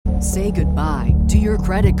Say goodbye to your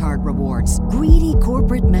credit card rewards. Greedy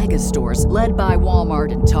corporate mega stores, led by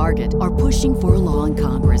Walmart and Target, are pushing for a law in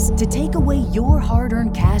Congress to take away your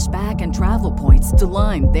hard-earned cash back and travel points to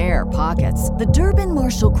line their pockets. The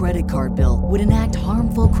Durbin-Marshall credit card bill would enact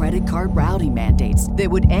harmful credit card routing mandates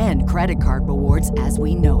that would end credit card rewards as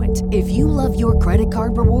we know it. If you love your credit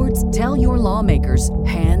card rewards, tell your lawmakers,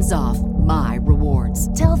 hands off my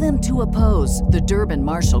rewards. Tell them to oppose the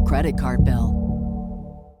Durbin-Marshall credit card bill.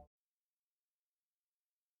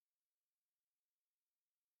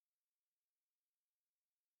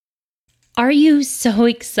 Are you so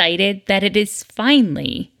excited that it is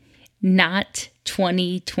finally not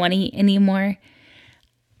 2020 anymore?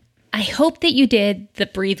 I hope that you did the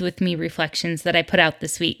Breathe With Me reflections that I put out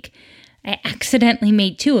this week. I accidentally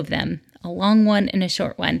made 2 of them, a long one and a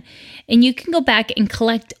short one, and you can go back and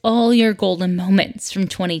collect all your golden moments from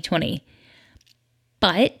 2020.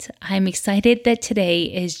 But I'm excited that today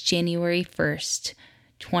is January 1st,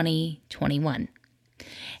 2021.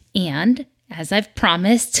 And as I've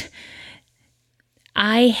promised,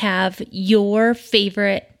 I have your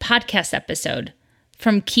favorite podcast episode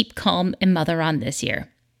from Keep Calm and Mother On this year.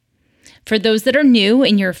 For those that are new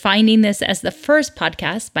and you're finding this as the first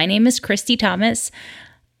podcast, my name is Christy Thomas,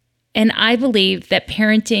 and I believe that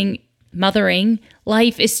parenting, mothering,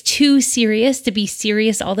 life is too serious to be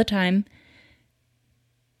serious all the time,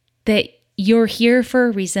 that you're here for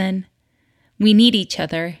a reason, we need each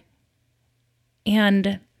other,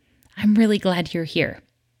 and I'm really glad you're here.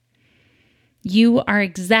 You are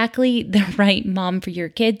exactly the right mom for your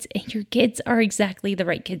kids, and your kids are exactly the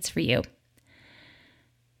right kids for you.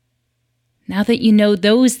 Now that you know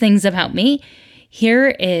those things about me, here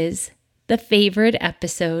is the favorite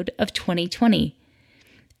episode of 2020.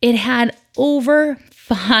 It had over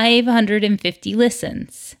 550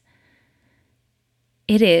 listens.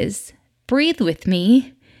 It is Breathe With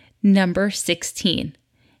Me, number 16,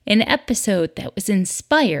 an episode that was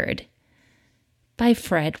inspired by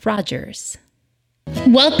Fred Rogers.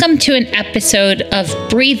 Welcome to an episode of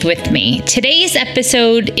Breathe With Me. Today's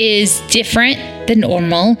episode is different than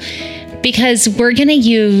normal because we're going to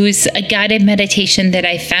use a guided meditation that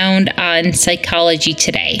I found on Psychology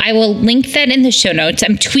Today. I will link that in the show notes.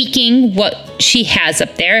 I'm tweaking what she has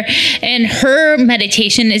up there, and her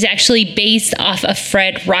meditation is actually based off a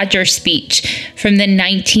Fred Rogers speech from the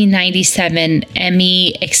 1997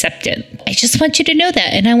 Emmy acceptance. I just want you to know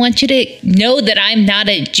that, and I want you to know that I'm not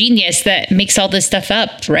a genius that makes all this stuff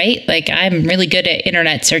up, right? Like, I'm really good at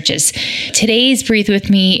internet searches. Today's Breathe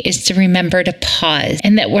With Me is to remember to pause,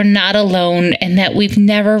 and that we're not alone, and that we've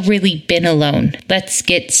never really been alone. Let's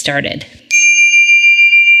get started.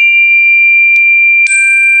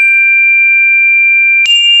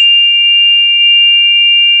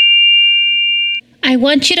 I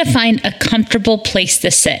want you to find a comfortable place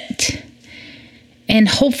to sit. And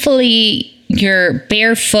hopefully you're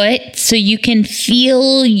barefoot so you can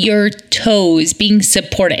feel your toes being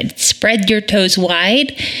supported. Spread your toes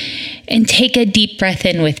wide and take a deep breath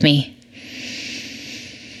in with me.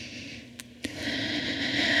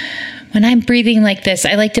 When I'm breathing like this,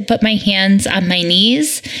 I like to put my hands on my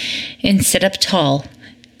knees and sit up tall.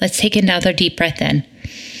 Let's take another deep breath in.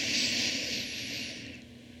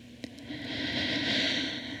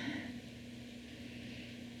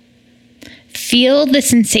 Feel the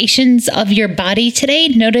sensations of your body today.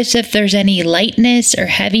 Notice if there's any lightness or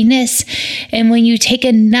heaviness. And when you take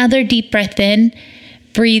another deep breath in,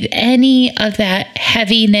 breathe any of that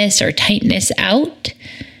heaviness or tightness out.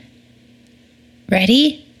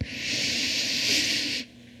 Ready?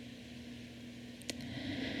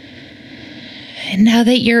 And now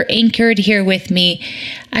that you're anchored here with me,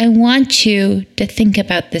 I want you to think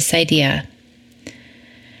about this idea.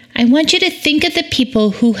 I want you to think of the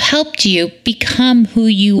people who helped you become who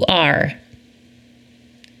you are.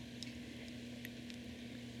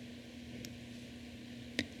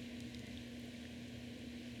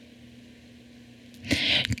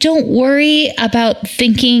 Don't worry about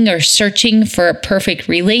thinking or searching for a perfect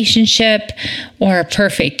relationship or a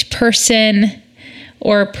perfect person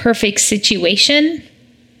or a perfect situation.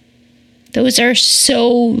 Those are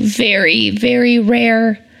so very, very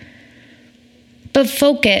rare. But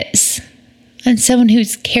focus on someone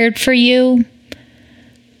who's cared for you,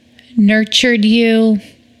 nurtured you,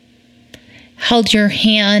 held your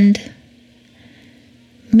hand,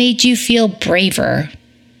 made you feel braver,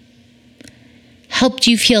 helped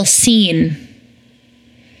you feel seen,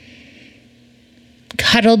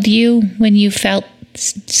 cuddled you when you felt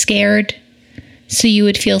scared so you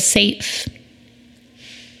would feel safe.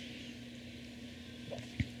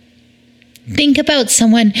 Think about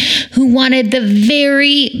someone who wanted the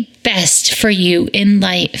very best for you in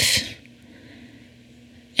life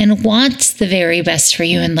and wants the very best for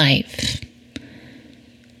you in life.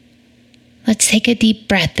 Let's take a deep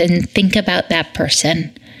breath and think about that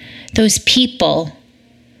person, those people,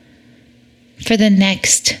 for the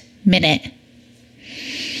next minute.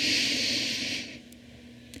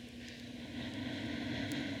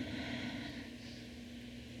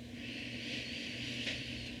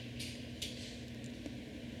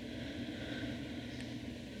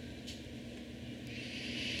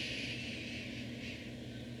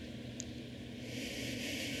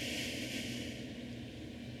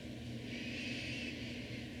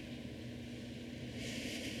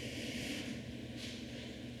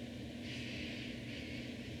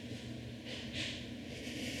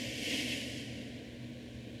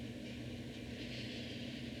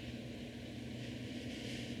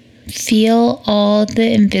 Feel all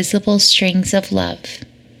the invisible strings of love.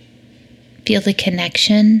 Feel the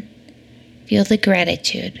connection. Feel the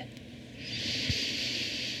gratitude.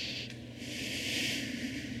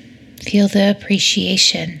 Feel the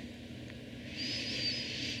appreciation.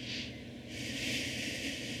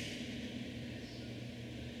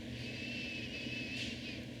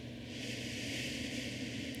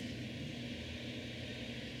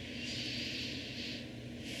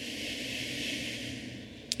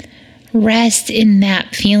 Rest in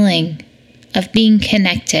that feeling of being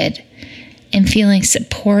connected and feeling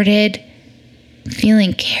supported,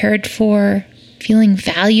 feeling cared for, feeling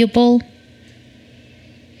valuable.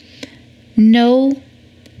 Know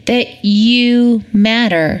that you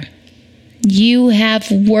matter. You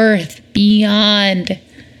have worth beyond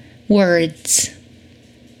words.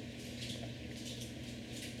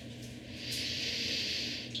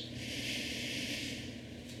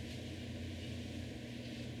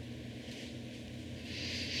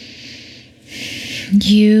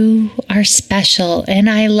 You are special, and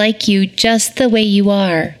I like you just the way you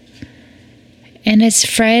are. And as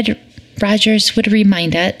Fred Rogers would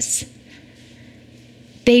remind us,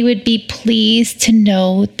 they would be pleased to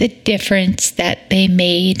know the difference that they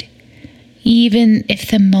made, even if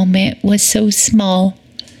the moment was so small.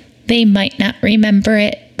 They might not remember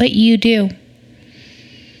it, but you do.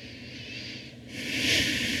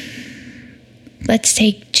 Let's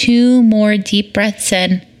take 2 more deep breaths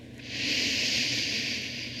in.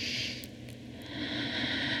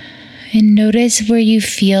 And notice where you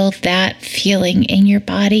feel that feeling in your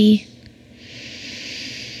body.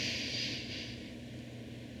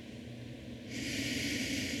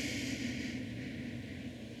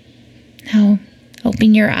 Now,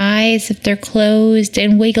 open your eyes if they're closed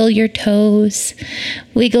and wiggle your toes.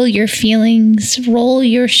 Wiggle your feelings. Roll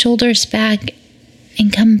your shoulders back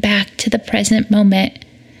and come back to the present moment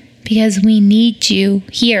because we need you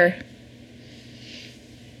here.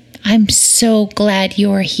 I'm so glad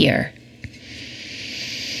you're here.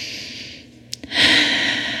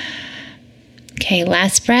 Okay,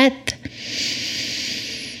 last breath.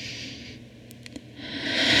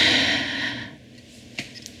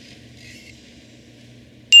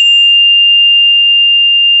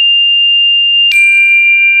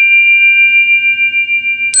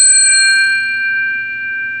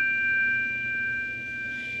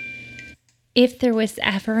 If there was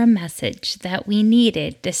ever a message that we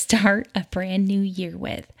needed to start a brand new year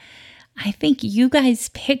with, I think you guys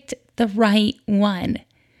picked the right one.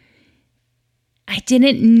 I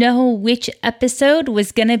didn't know which episode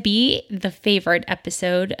was going to be the favorite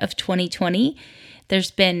episode of 2020.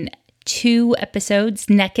 There's been 2 episodes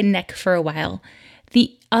neck and neck for a while.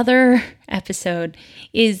 The other episode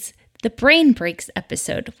is the Brain Breaks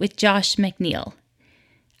episode with Josh McNeil.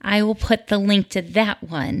 I will put the link to that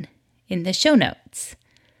one in the show notes.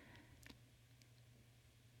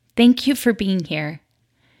 Thank you for being here.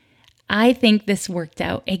 I think this worked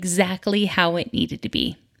out exactly how it needed to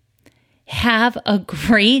be. Have a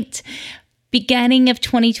great beginning of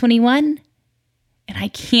 2021, and I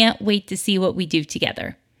can't wait to see what we do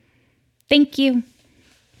together. Thank you.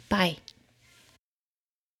 Bye.